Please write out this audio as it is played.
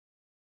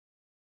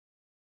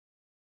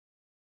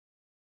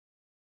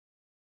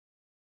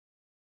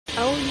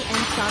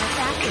OEM Sauna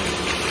Factory.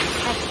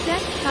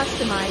 Accept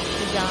customized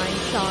design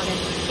sauna,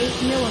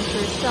 8mm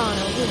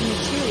sauna wood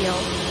material,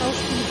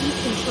 LCD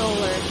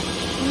controller,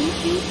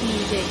 Bluetooth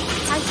music,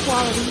 high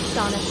quality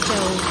sauna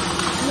stove,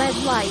 LED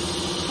light,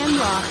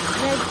 hemlock,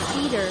 red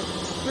cedar,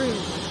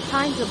 spruce,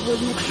 kinds of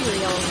wood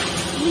material,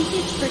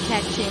 leakage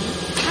protection,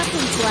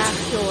 custom glass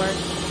door,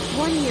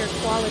 1-year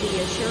quality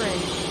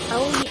assurance,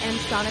 OEM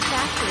Sauna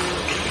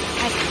Factory.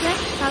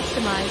 Accept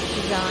customized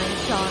design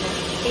sauna,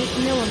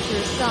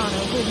 8mm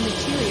sauna wood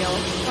material,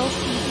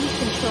 LCD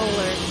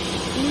controller,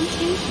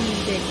 Bluetooth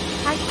music,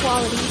 high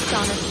quality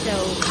sauna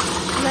stove,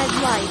 LED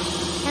light,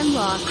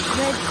 hemlock,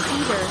 red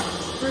cedar,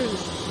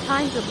 spruce,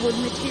 kinds of wood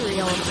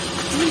material,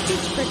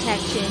 leakage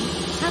protection,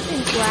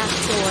 custom glass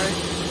door,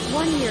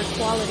 1-year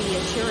quality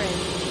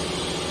assurance.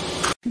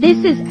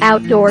 This is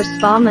outdoor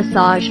spa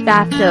massage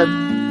bathtub.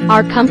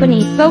 Our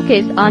company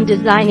focus on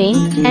designing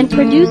and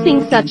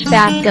producing such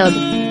bathtubs.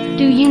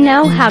 Do you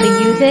know how to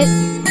use it?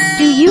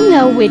 Do you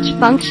know which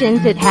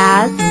functions it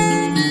has?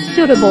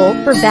 Suitable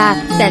for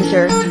bath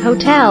center,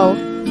 hotel,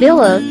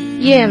 villa,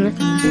 gym,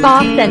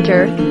 spa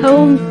center,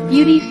 home,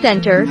 beauty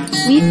center.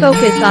 We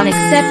focus on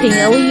accepting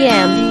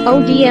OEM,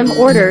 ODM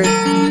orders.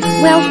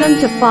 Welcome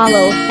to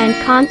follow and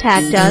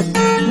contact us.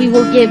 We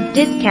will give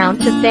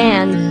discount to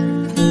fans.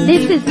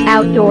 This is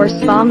outdoor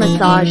spa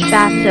massage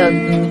bathtub.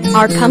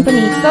 Our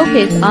company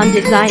focus on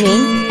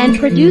designing and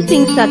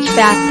producing such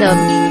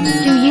bathtubs.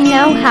 Do you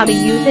know how to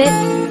use it?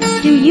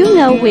 Do you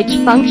know which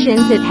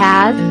functions it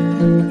has?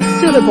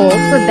 Suitable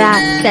for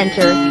bath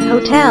center,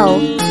 hotel,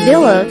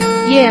 villa,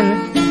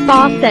 gym,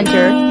 spa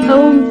center,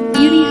 home,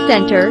 beauty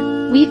center.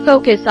 We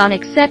focus on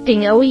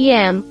accepting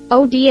OEM,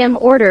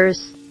 ODM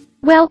orders.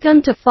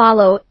 Welcome to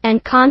follow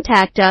and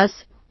contact us.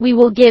 We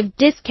will give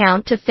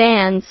discount to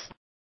fans.